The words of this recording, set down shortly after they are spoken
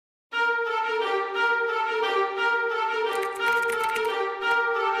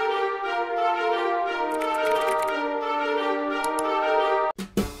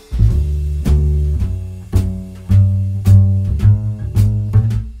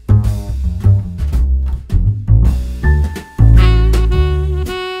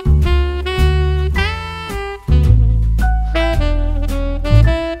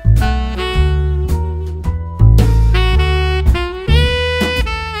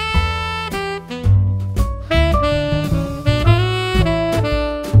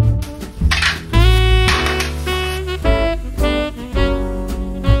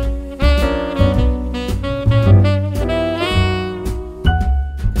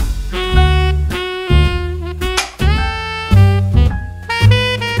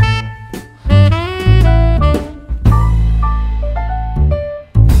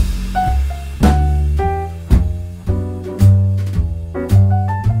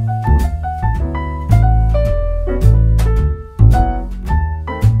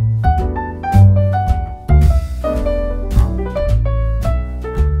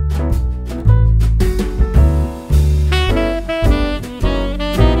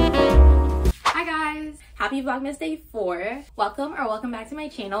Happy Vlogmas Day 4. Welcome back to my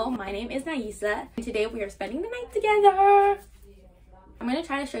channel. My name is Naisa, and today we are spending the night together. I'm gonna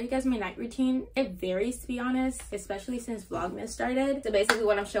try to show you guys my night routine. It varies, to be honest, especially since Vlogmas started. So basically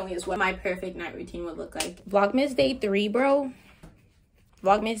what I'm showing is what my perfect night routine would look like. Vlogmas Day 3, bro.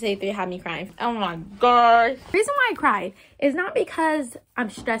 Vlogmas Day 3 had me crying. Oh my gosh. The reason why I cried is not because I'm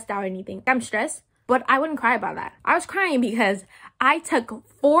stressed out or anything. I'm stressed, but I wouldn't cry about that. I was crying because I took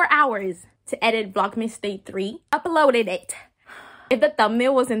 4 hours to edit Vlogmas Day 3, uploaded it. If the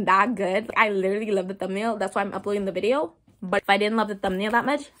thumbnail wasn't that good, I literally love the thumbnail. That's why I'm uploading the video. But if I didn't love the thumbnail that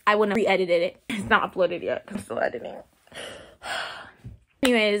much, I wouldn't have re-edited it. It's not uploaded yet. I'm still editing it.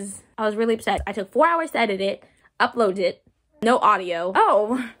 Anyways, I was really upset. I took 4 hours to edit it, upload it, no audio.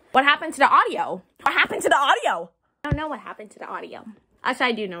 Oh, what happened to the audio? What happened to the audio? I don't know what happened to the audio. Actually,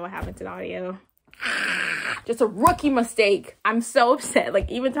 I do know what happened to the audio. Just a rookie mistake. I'm so upset. Like,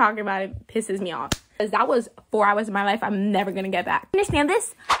 even talking about it pisses me off. Because that was 4 hours of my life I'm never gonna get back. Understand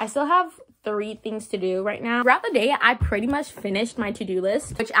this? I still have 3 things to do right now. Throughout the day, I pretty much finished my to-do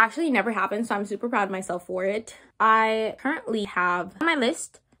list, which actually never happened, so I'm super proud of myself for it. I currently have on my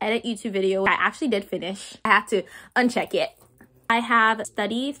list, edit YouTube video. I actually did finish. I had to uncheck it. I have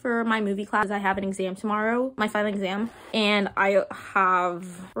studied for my movie class. I have an exam tomorrow, my final exam, and I have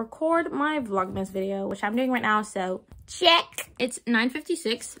record my Vlogmas video, which I'm doing right now, so check. It's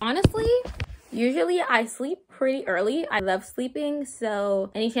 9:56. Honestly, usually I sleep pretty early. I love sleeping,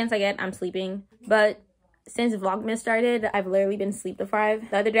 so any chance I get, I'm sleeping. But since Vlogmas started, I've literally been sleep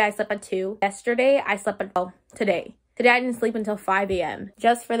deprived. The other day, I slept at 2. Yesterday, I slept at, well, today. Today, I didn't sleep until 5 a.m.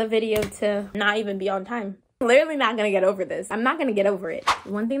 just for the video to not even be on time. I'm literally not gonna get over this. I'm not gonna get over it.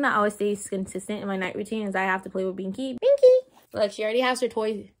 One thing that always stays consistent in my night routine is I have to play with Binky. Binky! Look, she already has her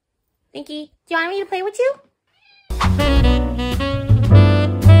toys. Binky, do you want me to play with you?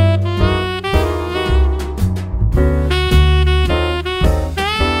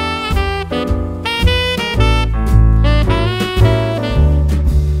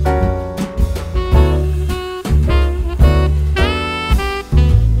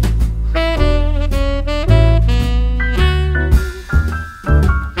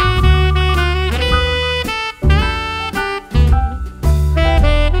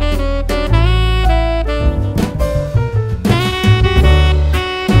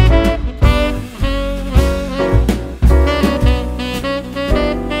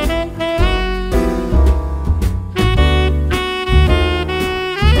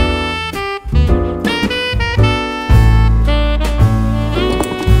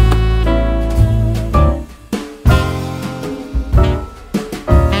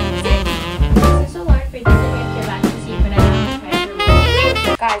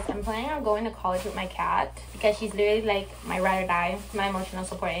 Guys, I'm planning on going to college with my cat because she's literally like my ride or die, my emotional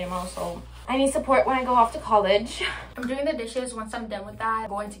support animal. So I need support when I go off to college. I'm doing the dishes. Once I'm done with that, I'm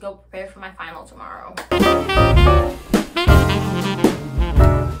going to go prepare for my final tomorrow.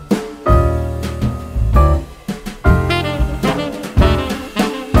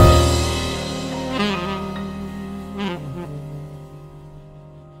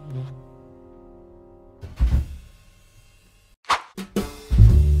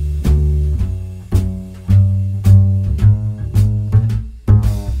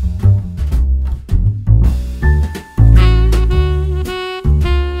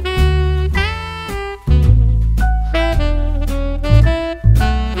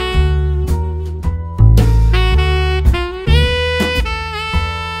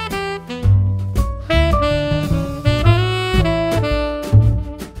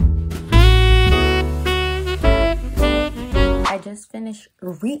 Finished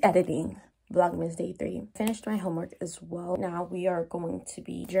re-editing Vlogmas Day 3. Finished my homework as well. Now we are going to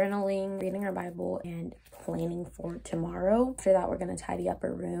be journaling, reading our Bible, and planning for tomorrow. After that, we're going to tidy up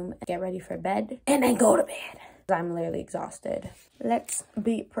our room, get ready for bed, and then go to bed. I'm literally exhausted. Let's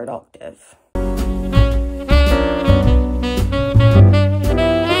be productive.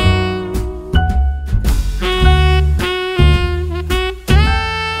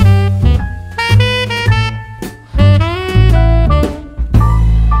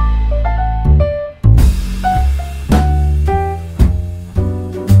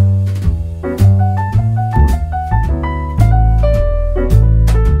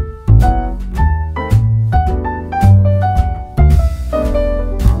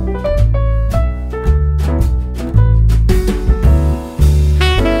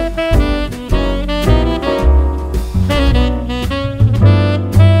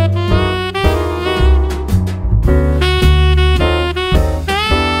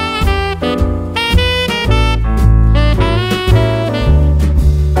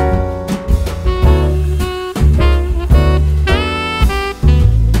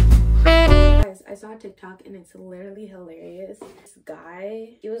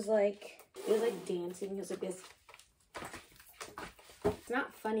 guy. He was like dancing. He was like this. It's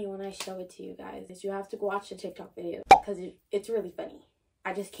not funny when I show it to you guys. You have to watch the TikTok video because it's really funny.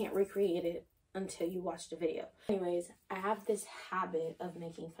 I just can't recreate it until you watch the video. Anyways, I have this habit of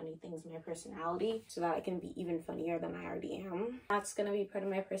making funny things my personality so that I can be even funnier than I already am. That's gonna be part of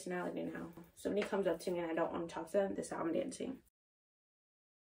my personality now. Somebody comes up to me and I don't want to talk to them, this is how I'm dancing.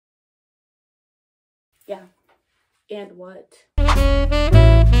 Yeah. And what?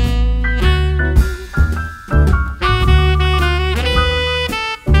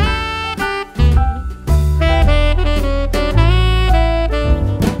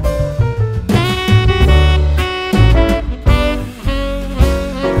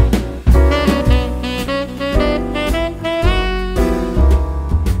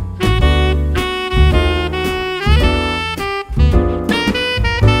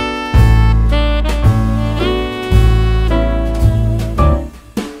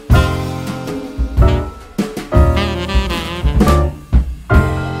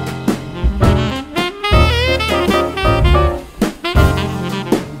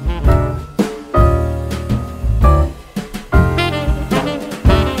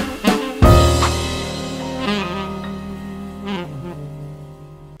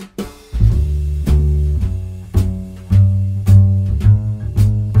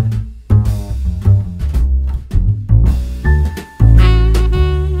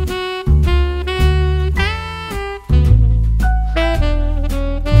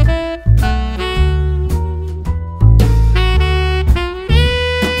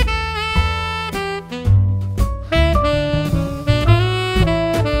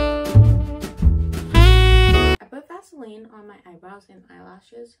 On my eyebrows and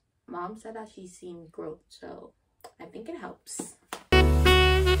eyelashes. Mom said that she's seen growth, so I think it helps.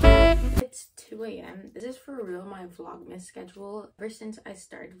 It's 2 a.m. This is for real my Vlogmas schedule. Ever since I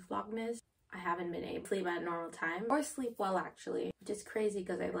started Vlogmas, I haven't been able to sleep at a normal time or sleep well, actually, which is crazy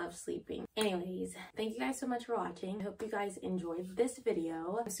because I love sleeping. Anyways, thank you guys so much for watching. I hope you guys enjoyed this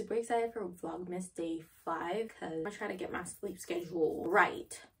video. I'm super excited for Vlogmas day 5 because I'm gonna try to get my sleep schedule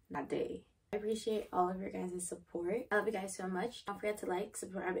right that day. I appreciate all of your guys' support. I love you guys so much. Don't forget to like,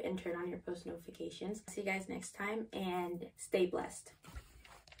 subscribe, and turn on your post notifications. See you guys next time, and stay blessed.